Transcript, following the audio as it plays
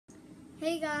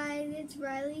Hey guys, it's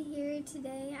Riley here.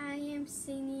 Today I am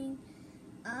singing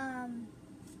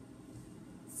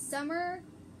Summer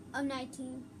of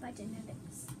 19 by Jenna.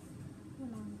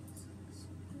 Hold on.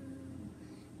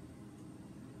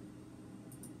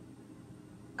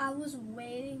 I was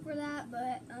waiting for that,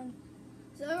 but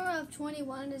Summer of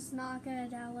 21 is not going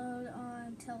to download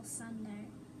until Sunday.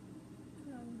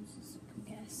 Just a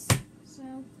guess.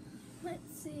 So,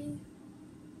 let's see.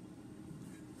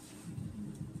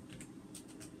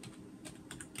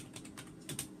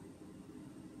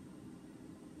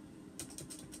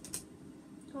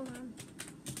 Hold on.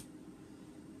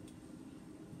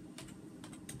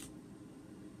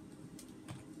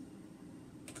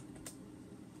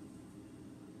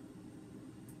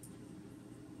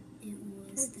 It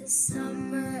was the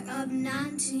summer of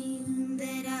 19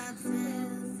 that I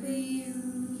fell for you.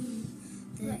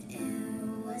 The air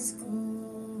was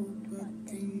cold, but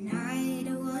the night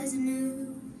was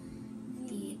new.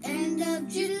 The end of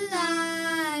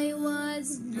July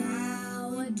was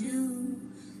now due,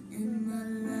 and my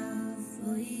love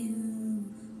for you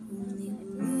only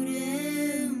grew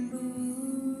and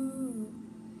grew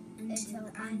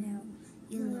until I know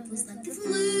your love was like the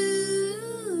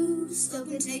flu, so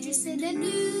contagious, and I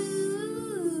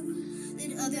knew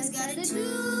that others got it too.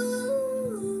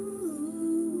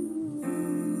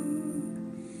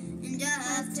 And I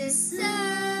have to say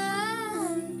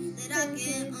that I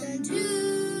can't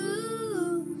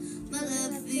undo my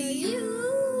love for you.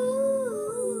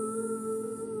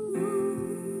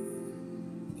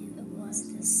 It was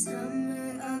the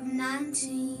summer of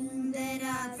 19 that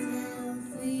I fell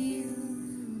for you.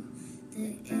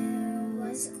 The air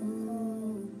was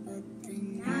cold, but the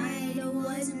night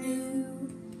was new.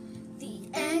 The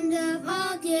end of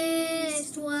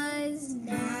August was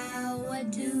now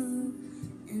due,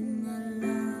 and my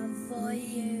love for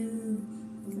you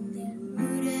only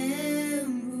grew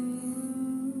and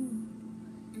grew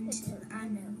until I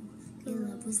know your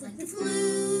love was like the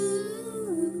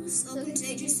flu, so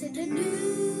contagious, and I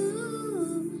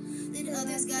knew that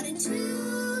others got it too.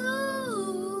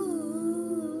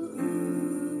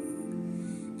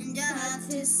 And I have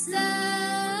to say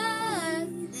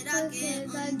that I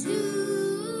can't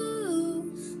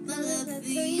undo my love for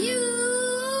you.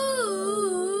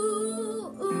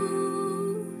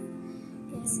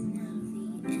 It's now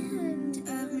the end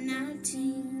of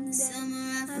 19, the summer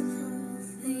I fell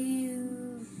for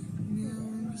you. Now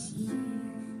I'm here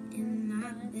in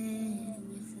my bed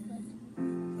with a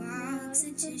box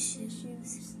of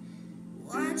tissues,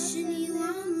 watching you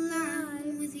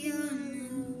online with your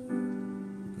new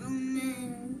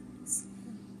romance.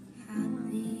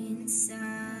 Happy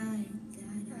inside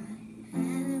that I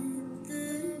had the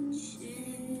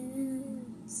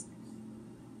chance.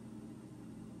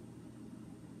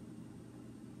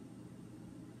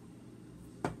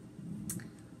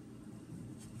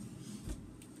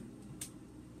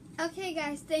 Okay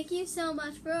guys, thank you so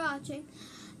much for watching,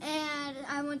 and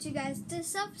I want you guys to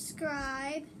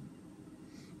subscribe.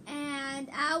 And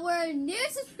our new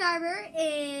subscriber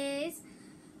is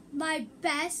my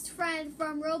best friend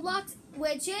from Roblox,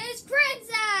 which is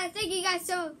Princess. Thank you guys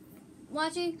so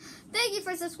watching. Thank you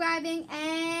for subscribing,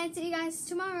 and see you guys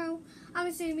tomorrow. I'm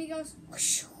assuming it goes.